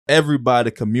everybody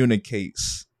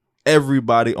communicates.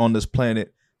 Everybody on this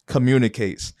planet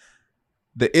communicates.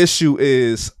 The issue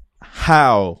is,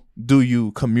 how do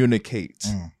you communicate?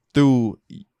 Through,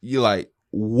 you like,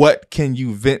 what can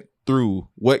you vent through?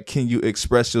 What can you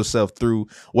express yourself through?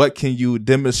 What can you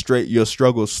demonstrate your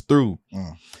struggles through?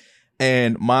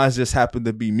 And mine just happened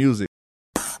to be music.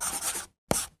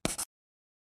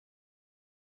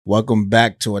 Welcome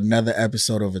back to another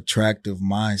episode of Attractive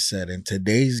Mindset. And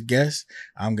today's guest,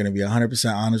 I'm going to be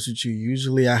 100% honest with you.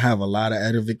 Usually I have a lot of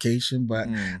edification, but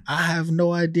I have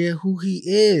no idea who he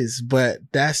is. But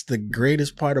that's the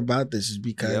greatest part about this, is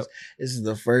because this is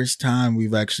the first time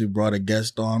we've actually brought a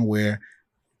guest on where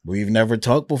we've never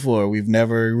talked before. We've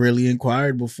never really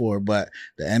inquired before, but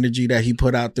the energy that he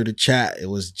put out through the chat, it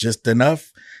was just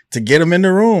enough to get him in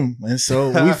the room. And so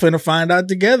we finna find out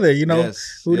together,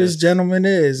 who this gentleman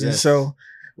is. And so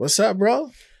what's up, bro?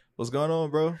 What's going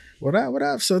on, bro? What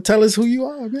up? So tell us who you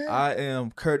are, man. I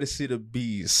am Courtesy the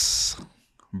Beast.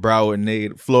 Broward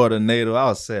native, Florida native.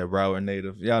 I'll say Broward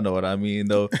native. Y'all know what I mean,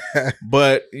 though.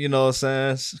 But, you know what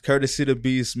I'm saying? Courtesy the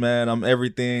Beast, man. I'm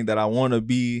everything that I want to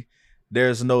be.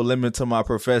 There's no limit to my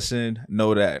profession.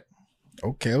 Know that.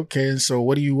 Okay. And so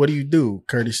what do you do,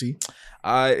 Courtesy?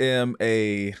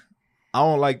 I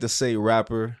don't like to say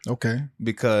rapper. Okay.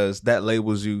 Because that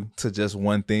labels you to just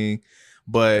one thing.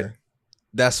 But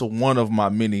that's one of my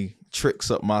many tricks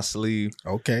up my sleeve.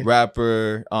 Okay.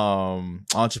 Rapper,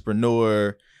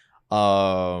 entrepreneur,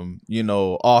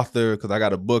 author, because I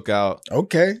got a book out.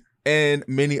 Okay. And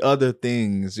many other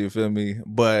things, you feel me?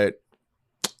 But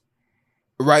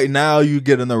right now you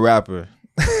getting a rapper.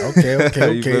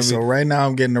 Okay. So right now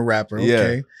I'm getting a rapper.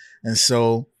 Okay. Yeah. And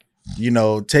so,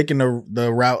 taking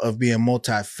the route of being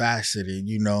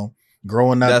multifaceted,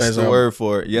 growing up that's as the word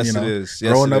for it. Yes, it is.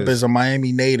 Growing up as a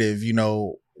Miami native,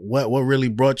 what really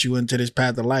brought you into this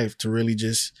path of life to really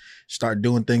just start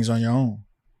doing things on your own?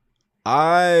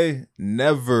 I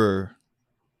never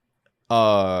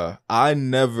had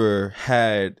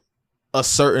a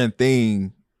certain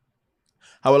thing.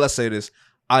 How will I say this?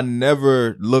 I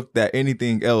never looked at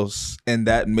anything else, and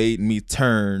that made me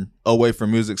turn away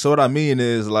from music. So what I mean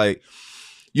is, like,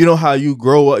 how you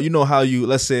grow up,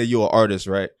 let's say you're an artist,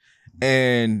 right?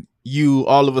 And you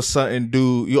all of a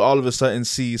sudden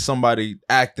see somebody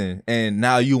acting, and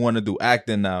now you want to do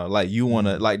acting now. Like, you want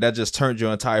to, like, that just turned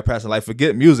your entire passion. Like,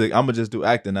 forget music, I'm going to just do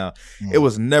acting now. It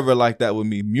was never like that with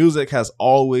me. Music has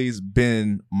always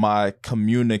been my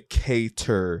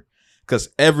communicator, because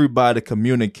everybody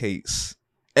communicates.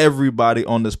 Everybody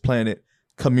on this planet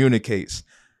communicates.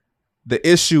 The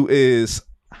issue is,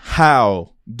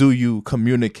 how do you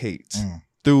communicate?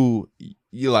 Through,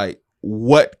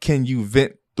 what can you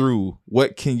vent through?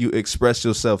 What can you express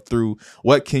yourself through?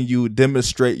 What can you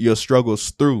demonstrate your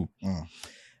struggles through?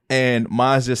 And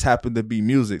mine just happened to be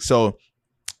music. So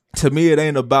to me, it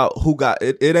ain't about who got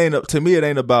it. It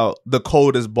ain't about the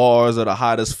coldest bars or the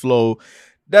hottest flow.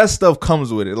 That stuff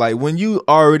comes with it. Like, when you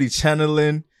already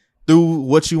channeling through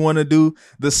what you want to do,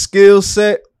 the skill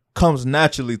set comes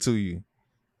naturally to you.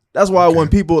 That's why when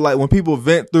people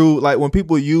vent through, like, when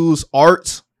people use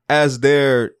art as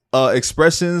their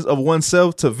expressions of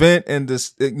oneself to vent and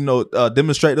just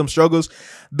demonstrate them struggles,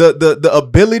 the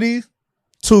ability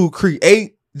to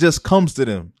create just comes to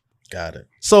them. Got it.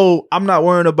 So I'm not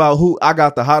worrying about who I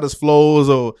got the hottest flows,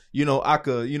 or I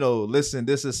could listen,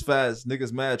 this is fast,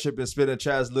 niggas mad, tripping, spitting,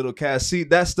 Chaz, little cash. See,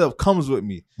 that stuff comes with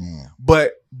me.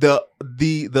 But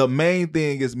the main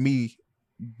thing is me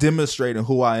demonstrating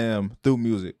who I am through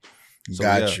music. So,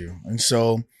 got you. And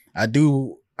so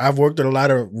I've worked with a lot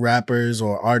of rappers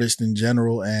or artists in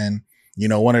general, and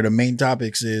one of the main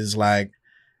topics is, like,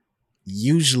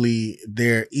 usually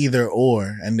they're either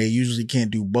or, and they usually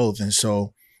can't do both. And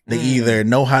so they either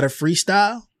know how to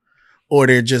freestyle or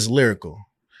they're just lyrical.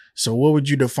 So what would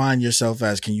you define yourself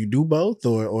as? Can you do both,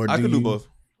 or I could do both?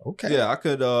 Okay. Yeah, I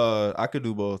could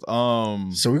do both.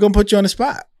 So we're gonna put you on the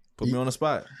spot. Put me on the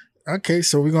spot. Okay,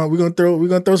 so we're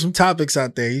gonna throw some topics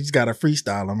out there. You just gotta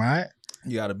freestyle them, all right?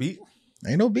 You got a beat?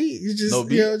 Ain't no beat. You just no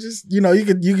beat. You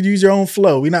could use your own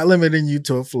flow. We're not limiting you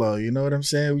to a flow. You know what I'm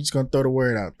saying? We're just gonna throw the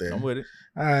word out there. I'm with it.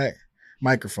 All right.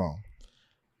 Microphone.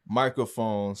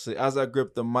 See, as I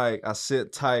grip the mic, I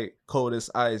sit tight, cold as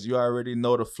ice. You already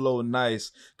know the flow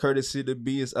nice. Courtesy the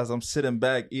Beast, as I'm sitting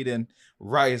back eating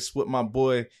rice with my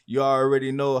boy. You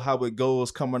already know how it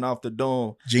goes coming off the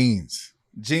dome. Jeans.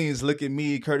 Jeans, look at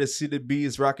me, courtesy the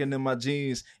bees, rocking in my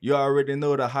jeans. You already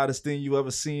know the hottest thing you ever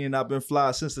seen. I've been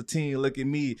fly since a teen. Look at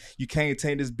me, you can't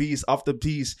tame this beast off the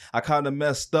piece. I kind of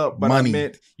messed up, but Money. I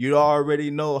meant you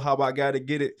already know how I gotta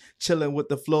get it. Chilling with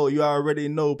the flow, you already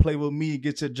know. Play with me,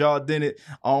 get your jaw dented.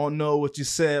 I don't know what you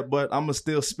said, but I'ma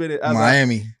still spit it as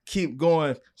Miami. keep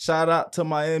going. Shout out to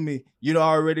Miami. You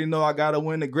already know I gotta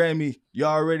win the Grammy. You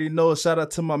already know. Shout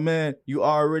out to my man. You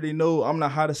already know I'm the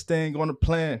hottest thing on the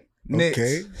plan.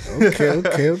 Next.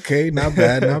 Okay. Not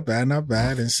bad.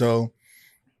 And so,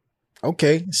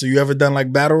 okay. So you ever done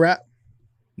like battle rap?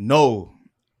 No.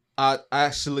 I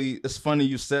actually, it's funny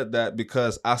you said that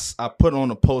because I put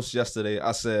on a post yesterday.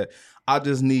 I said, I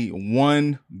just need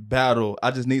one battle.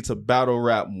 I just need to battle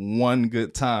rap one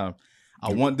good time.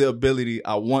 I want the ability.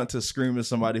 I want to scream in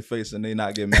somebody's face and they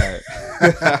not get mad.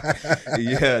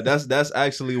 Yeah, that's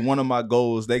actually one of my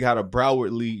goals. They got a Broward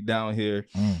League down here,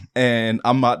 and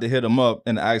I'm about to hit them up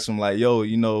and ask them like, "Yo,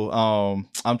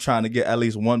 I'm trying to get at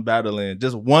least one battle in,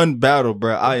 just one battle,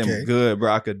 bro. I am good,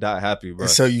 bro. I could die happy, bro."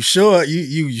 So you sure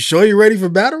you ready for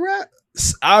battle rap?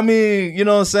 I mean, you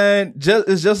know what I'm saying?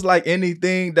 It's just like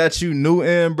anything that you new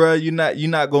in, bro. You're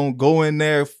not gonna go in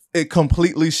there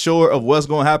completely sure of what's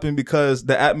gonna happen because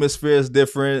the atmosphere is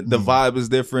different, the vibe is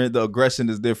different, the aggression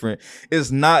is different. It's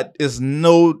not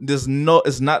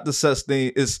the such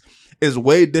thing. It's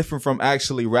way different from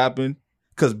actually rapping.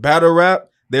 Cause battle rap,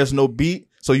 there's no beat.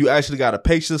 So you actually gotta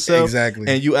pace yourself. Exactly.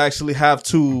 And you actually have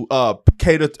to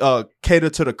cater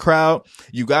to the crowd.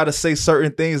 You gotta say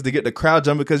certain things to get the crowd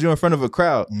jumping because you're in front of a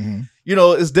crowd. Mm-hmm. You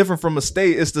know, it's different from a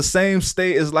stage. It's the same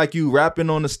stage as like you rapping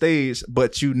on the stage,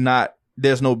 but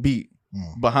there's no beat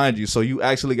behind you. So you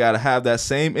actually gotta have that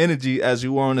same energy as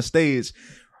you were on the stage,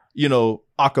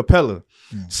 a cappella.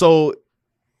 So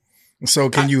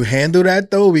can you handle that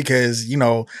though? Because,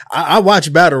 I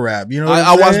watch battle rap,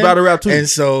 I watch battle rap too. And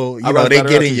so, they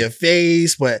get in your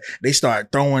face, but they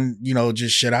start throwing,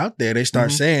 just shit out there. They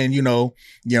start saying,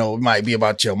 it might be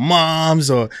about your moms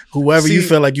or whoever. You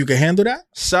feel like you can handle that?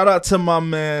 Shout out to my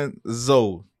man,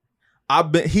 Zoe.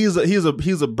 He's a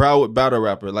Broward battle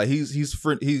rapper. Like he's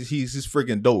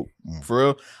freaking dope. For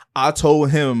real. I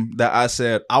told him that I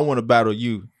said, I want to battle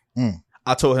you.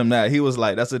 I told him that. He was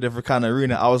like, that's a different kind of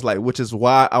arena. I was like, which is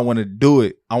why I want to do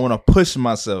it. I want to push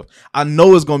myself. I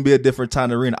know it's going to be a different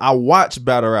kind of arena. I watch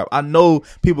battle rap. I know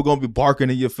people going to be barking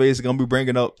in your face. They're going to be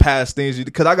bringing up past things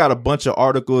because I got a bunch of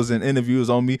articles and interviews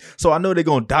on me. So I know they're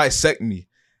going to dissect me.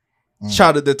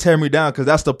 Try to tear me down because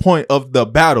that's the point of the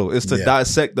battle is to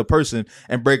dissect the person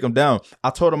and break them down. I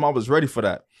told him I was ready for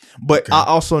that. But I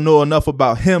also know enough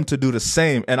about him to do the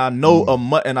same, and I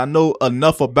know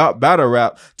enough about battle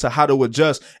rap to how to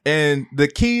adjust. And the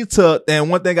key and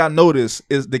one thing I noticed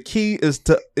is the key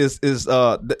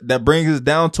that brings us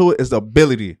down to it is the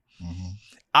ability.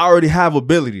 I already have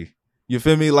ability. You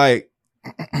feel me? Like,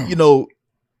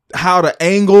 how to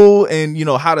angle and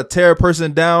how to tear a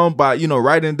person down by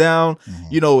writing down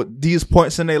these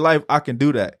points in their life. I can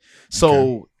do that.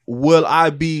 So will I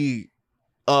be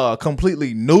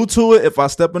completely new to it if I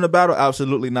step in the battle?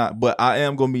 Absolutely not. But I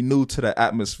am gonna be new to the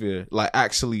atmosphere, like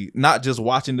actually not just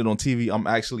watching it on TV. I'm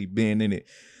actually being in it.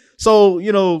 So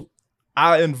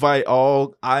I invite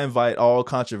all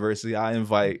controversy. I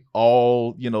invite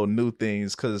all new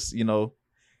things because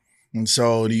And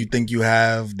so do you think you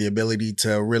have the ability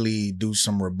to really do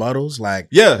some rebuttals? Like,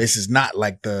 this is not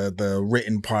like the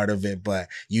written part of it, but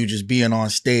you just being on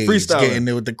stage, getting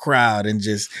there with the crowd and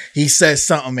just, he says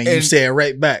something and you say it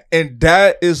right back. And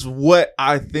that is what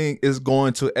I think is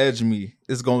going to edge me.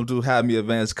 It's going to have me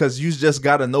advance because you just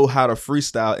got to know how to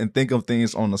freestyle and think of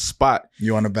things on the spot.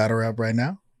 You on a battle rap right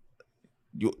now?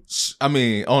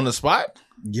 On the spot?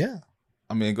 Yeah.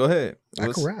 Go ahead. I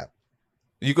can rap.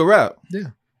 You can rap?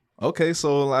 Yeah. Okay,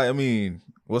 so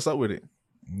what's up with it?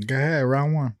 Go ahead,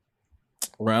 round one.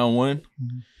 Round one?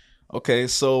 Mm-hmm. Okay,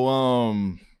 so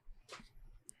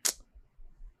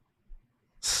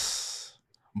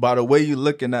by the way you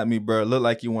looking at me, bro, look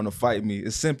like you want to fight me.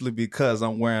 It's simply because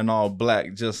I'm wearing all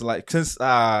black, just like So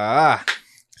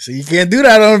you can't do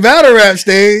that on a battle rap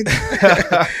stage.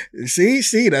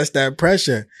 See, that's that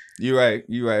pressure. You're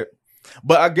right.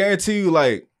 But I guarantee you,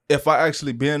 like, if I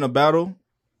actually be in a battle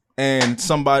and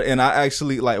I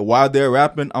actually, like, while they're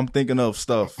rapping, I'm thinking of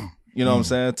stuff, you know what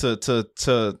I'm saying,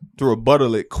 to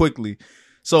rebuttal it quickly.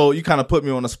 So you kind of put me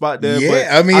on the spot there.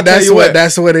 Yeah, but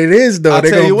that's what it is, though.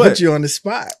 They're gonna put you on the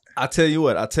spot. I tell you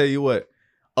what.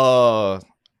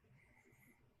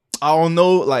 I don't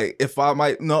know, like, if I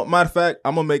might. No, matter of fact,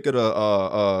 I'm gonna make it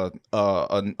a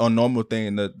normal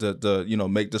thing to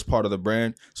make this part of the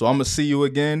brand. So I'm gonna see you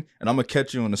again, and I'm gonna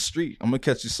catch you on the street. I'm gonna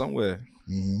catch you somewhere.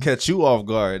 catch you off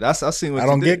guard. I seen what I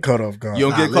don't get caught off guard. You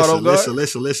don't get caught off guard.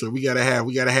 Listen. We gotta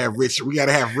have Rich. We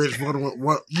gotta have Rich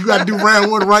one. You gotta do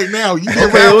round one right now. You get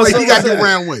Okay, round what's one. up, You gotta what's do up?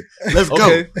 round one. Let's go.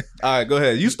 Okay. All right, go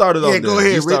ahead. You started off. Yeah, go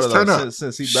ahead, Rich. Turn up.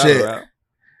 Since he battled rap.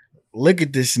 Look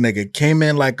at this nigga. Came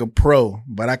in like a pro,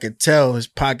 but I could tell his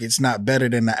pocket's not better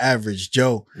than the average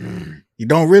Joe. He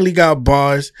don't really got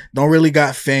bars, don't really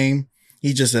got fame.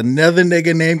 He just another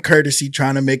nigga named Courtesy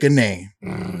trying to make a name.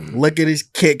 Look at his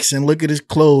kicks and look at his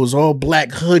clothes, all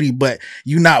black hoodie, but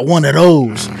you not one of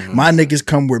those. My niggas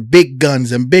come with big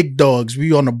guns and big dogs.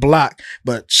 We on the block,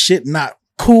 but shit not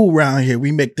cool around here.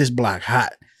 We make this block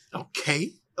hot.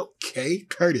 Okay,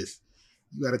 Curtis.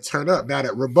 You gotta turn up now.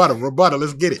 That rebuttal.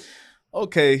 Let's get it.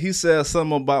 Okay, he said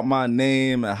something about my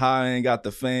name and how I ain't got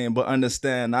the fame, but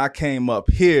understand I came up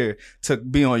here to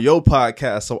be on your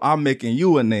podcast, so I'm making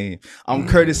you a name. I'm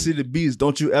Courtesy the Beast,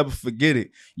 don't you ever forget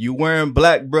it. You wearing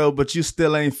black, bro, but you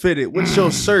still ain't fitted. With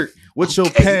your shirt, with your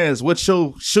pants, with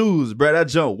your shoes, bro, that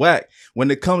junk whack. When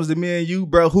it comes to me and you,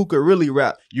 bro, who could really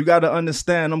rap? You gotta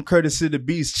understand I'm Courtesy the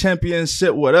Beast,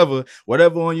 championship, whatever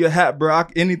on your hat, bro.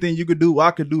 Anything you could do,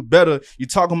 I could do better. You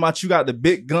talking about you got the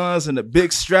big guns and the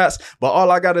big straps, but all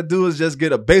I gotta do is just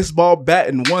get a baseball bat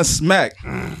and one smack.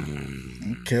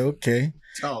 Okay.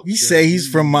 He say he's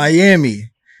from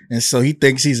Miami, and so he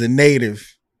thinks he's a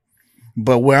native.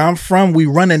 But where I'm from, we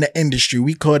run in the industry.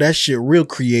 We call that shit real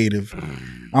creative.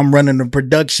 I'm running the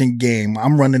production game.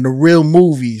 I'm running the real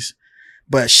movies.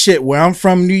 But shit, where I'm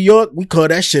from, New York, we call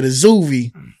that shit a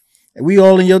zoovie. We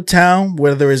all in your town,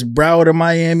 whether it's Broward or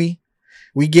Miami.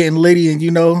 We getting litty and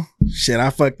shit, I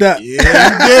fucked up. Yeah, you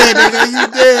did, nigga. You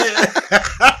did.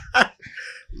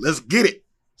 Let's get it.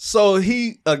 So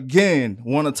he again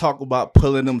want to talk about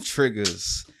pulling them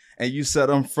triggers. And you said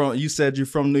you're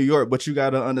from New York, but you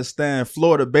gotta understand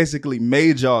Florida basically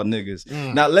made y'all niggas.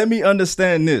 Now let me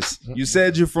understand this. You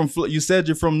said you're from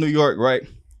New York, right?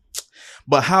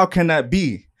 But how can that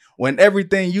be? When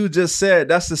everything you just said,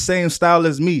 that's the same style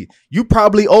as me. You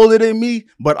probably older than me,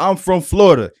 but I'm from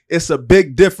Florida. It's a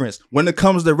big difference. When it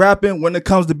comes to rapping, when it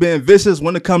comes to being vicious,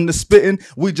 when it comes to spitting,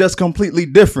 we just completely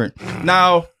different.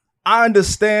 Now, I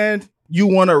understand you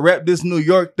want to rep this New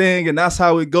York thing and that's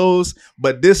how it goes,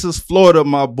 but this is Florida,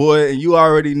 my boy, and you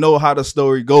already know how the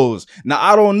story goes. Now,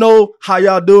 I don't know how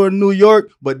y'all do in New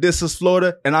York, but this is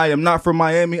Florida, and I am not from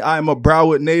Miami. I am a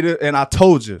Broward native, and I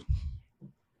told you.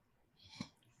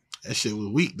 That shit was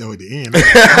weak though at the end.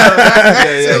 That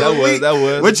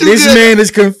was. This man is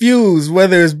confused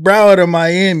whether it's Broward or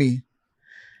Miami.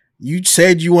 You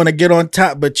said you want to get on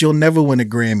top, but you'll never win a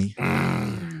Grammy.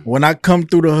 When I come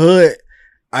through the hood,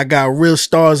 I got real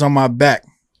stars on my back.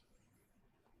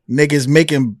 Niggas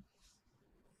making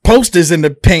posters in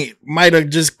the paint might have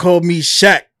just called me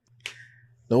Shaq.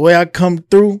 The way I come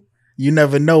through, you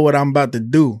never know what I'm about to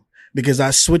do. Because I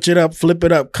switch it up, flip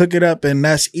it up, cook it up, and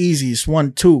that's easy. It's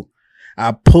 1-2.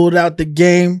 I pulled out the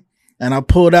game and I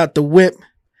pulled out the whip.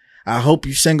 I hope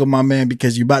you single, my man,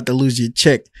 because you're about to lose your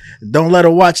check. Don't let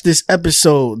her watch this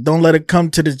episode. Don't let her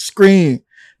come to the screen,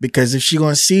 because if she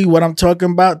gonna see what I'm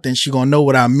talking about, then she gonna know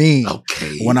what I mean.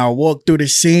 Okay. When I walk through the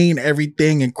scene,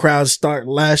 everything and crowds start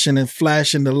lashing and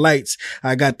flashing the lights.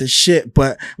 I got the shit,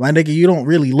 but my nigga, you don't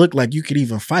really look like you could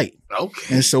even fight.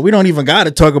 Okay. And so we don't even got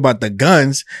to talk about the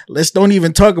guns. Let's don't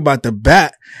even talk about the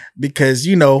bat, because,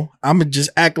 I'm going to just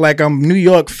act like I'm New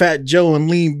York Fat Joe and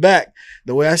lean back.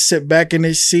 The way I sit back in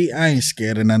this seat, I ain't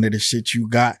scared of none of the shit you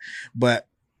got. But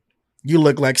you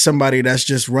look like somebody that's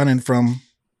just running from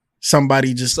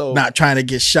somebody not trying to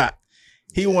get shot.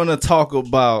 He want to talk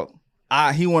about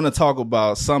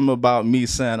something about me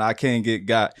saying I can't get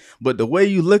got. But the way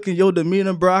you look in your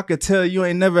demeanor, bro, I could tell you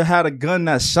ain't never had a gun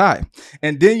that shot.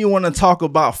 And then you want to talk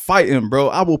about fighting, bro.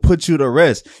 I will put you to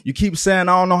rest. You keep saying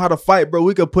I don't know how to fight, bro.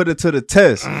 We could put it to the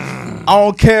test. I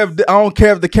don't care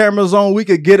if the camera's on. We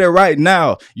could get it right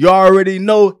now. You already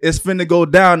know it's finna go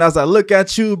down. As I look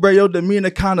at you, bro, your demeanor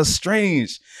kind of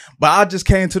strange. But I just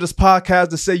came to this podcast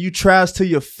to say you trash to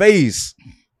your face.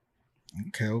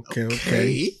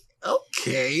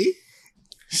 Okay.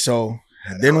 So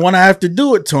I didn't want to have to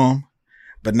do it to him,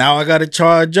 but now I got to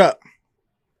charge up.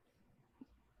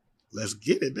 Let's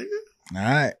get it, nigga. All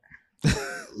right.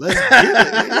 Let's get it,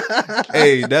 nigga.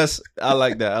 Hey, I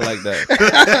like that.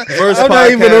 I'm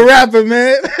not even a rapper,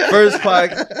 man. First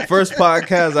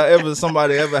podcast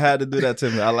somebody ever had to do that to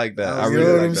me. I like that. I really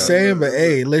know what like I'm that. saying? But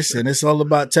hey, listen, it's all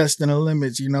about testing the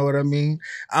limits. You know what I mean?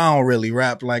 I don't really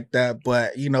rap like that,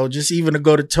 but just even to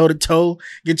go to toe to toe,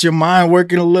 get your mind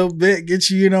working a little bit, get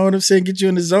you, get you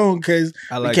in the zone, because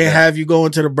we can't have you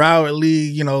going to the Broward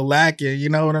League, lacking. You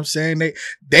know what I'm saying?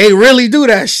 They really do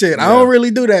that shit. Yeah. I don't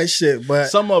really do that shit, but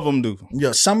some Some of them do.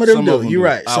 Yeah, some of them do. You're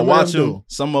right. I watch them.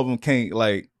 Some of them can't.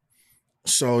 Like,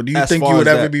 so do you think you would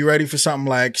ever be ready for something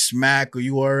like Smack or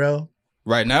URL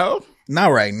right now? Not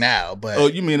right now,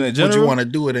 but you mean in general? Would you want to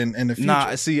do it in the future?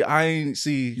 Nah,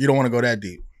 you don't want to go that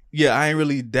deep. Yeah, I ain't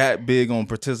really that big on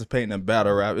participating in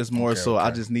battle rap. It's more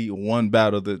I just need one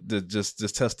battle to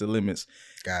just test the limits.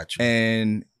 Gotcha.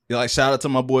 And like, shout out to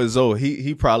my boy Zoe.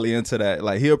 He probably into that.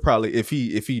 Like, he'll probably, if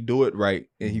he do it right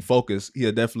and he focus,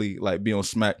 he'll definitely like be on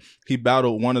Smack. He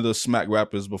battled one of the Smack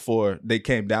rappers before they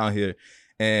came down here,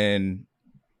 and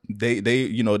they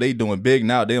they doing big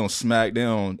now. They on Smack, they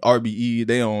on RBE,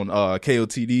 they on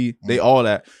KOTD, they all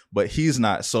that. But he's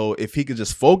not. So if he could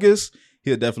just focus,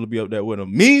 he'll definitely be up there with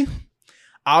him. Me,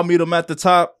 I'll meet him at the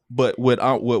top, but with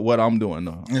what I'm doing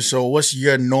though. And so what's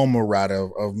your normal route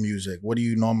of music? What do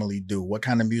you normally do? What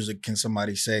kind of music can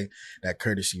somebody say that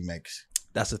Courtesy makes?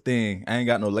 That's the thing. I ain't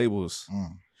got no labels.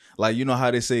 Like, you know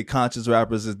how they say conscious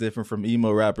rappers is different from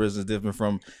emo rappers, is different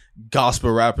from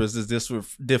gospel rappers, is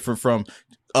different from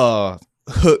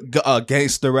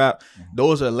gangster rap.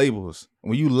 Those are labels.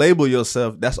 When you label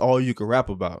yourself, that's all you can rap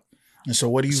about. And so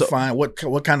what do you find,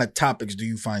 what kind of topics do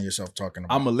you find yourself talking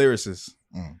about? I'm a lyricist.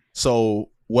 So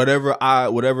whatever I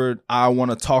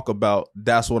want to talk about,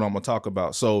 that's what I'm going to talk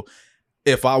about. So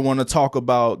if I want to talk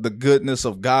about the goodness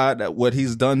of God, that what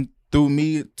he's done through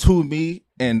me, to me,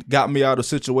 and got me out of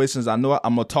situations, I know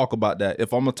I'm going to talk about that.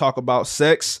 If I'm going to talk about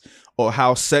sex or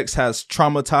how sex has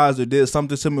traumatized or did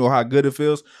something to me or how good it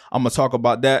feels, I'm going to talk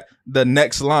about that the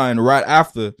next line right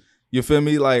after. You feel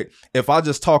me? Like, if I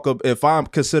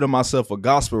consider myself a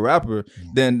gospel rapper,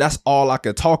 then that's all I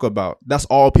can talk about. That's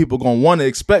all people gonna want to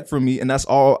expect from me, and that's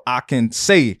all I can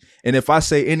say. And if I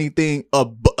say anything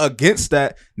against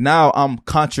that, now I'm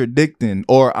contradicting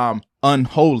or I'm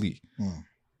unholy.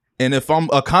 And if I'm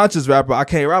a conscious rapper, I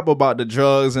can't rap about the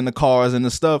drugs and the cars and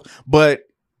the stuff. But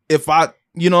if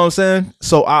you know what I'm saying?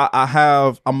 So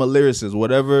I'm a lyricist.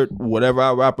 Whatever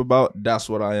I rap about, that's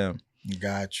what I am.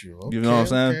 Got you. Okay, you know what I'm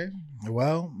saying? Okay.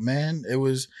 Well, man, it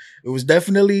was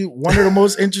definitely one of the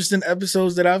most interesting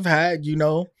episodes that I've had.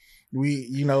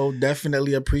 We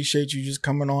definitely appreciate you just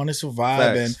coming on. It's a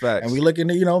vibe, facts. And we looking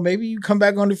to maybe you come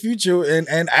back on the future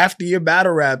and after your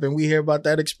battle rap and we hear about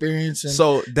that experience. And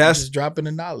so that's just dropping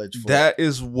the knowledge. That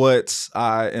is what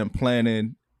I am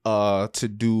planning to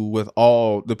do with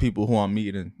all the people who I'm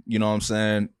meeting. You know what I'm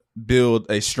saying? Build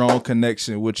a strong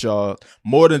connection with y'all,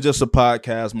 more than just a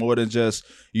podcast, more than just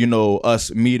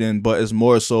us meeting, but it's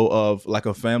more so of like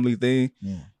a family thing.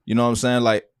 You know what I'm saying?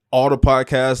 Like, all the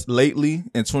podcasts lately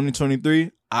in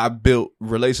 2023, I built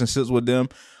relationships with them.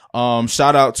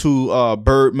 Shout out to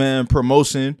Birdman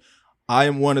Promotion. I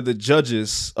am one of the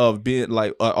judges of being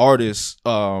like an artist,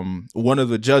 one of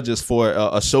the judges for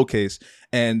a showcase,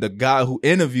 and the guy who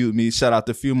interviewed me, shout out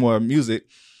to Few More Music,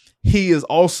 he is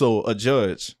also a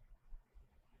judge.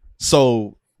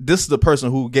 So this is the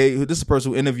person who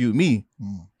interviewed me.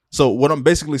 So what I'm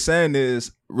basically saying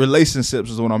is relationships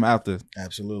is what I'm after.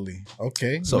 Absolutely.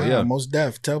 Okay. So yeah, most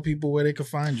def. Tell people where they can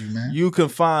find you, man. You can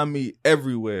find me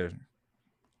everywhere.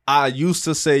 I used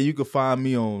to say you can find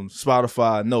me on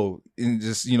Spotify. No, and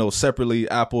just separately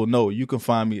Apple. No, you can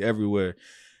find me everywhere.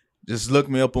 Just look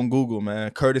me up on Google, man.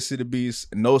 Courtesy the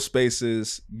Beast, no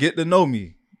spaces. Get to know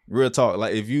me. Real talk.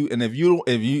 Like, if you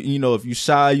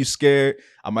shy, you scared,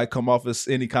 I might come off as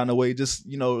any kind of way. Just,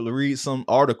 read some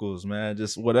articles, man.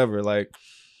 Just whatever. Like,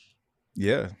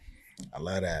 yeah. I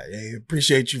love that. Yeah,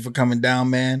 appreciate you for coming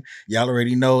down, man. Y'all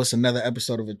already know it's another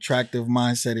episode of Attractive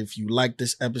Mindset. If you like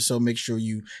this episode, make sure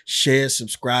you share,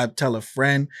 subscribe, tell a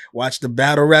friend, watch the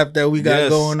battle rap that we got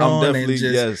going on. And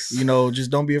just, just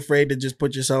don't be afraid to just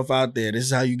put yourself out there. This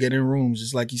is how you get in rooms,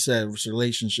 just like you said,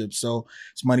 relationships. So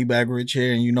it's Moneybagg Rich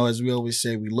here. And as we always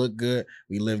say, we look good,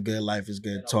 we live good, life is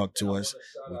good. Talk to us,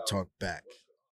 we talk back.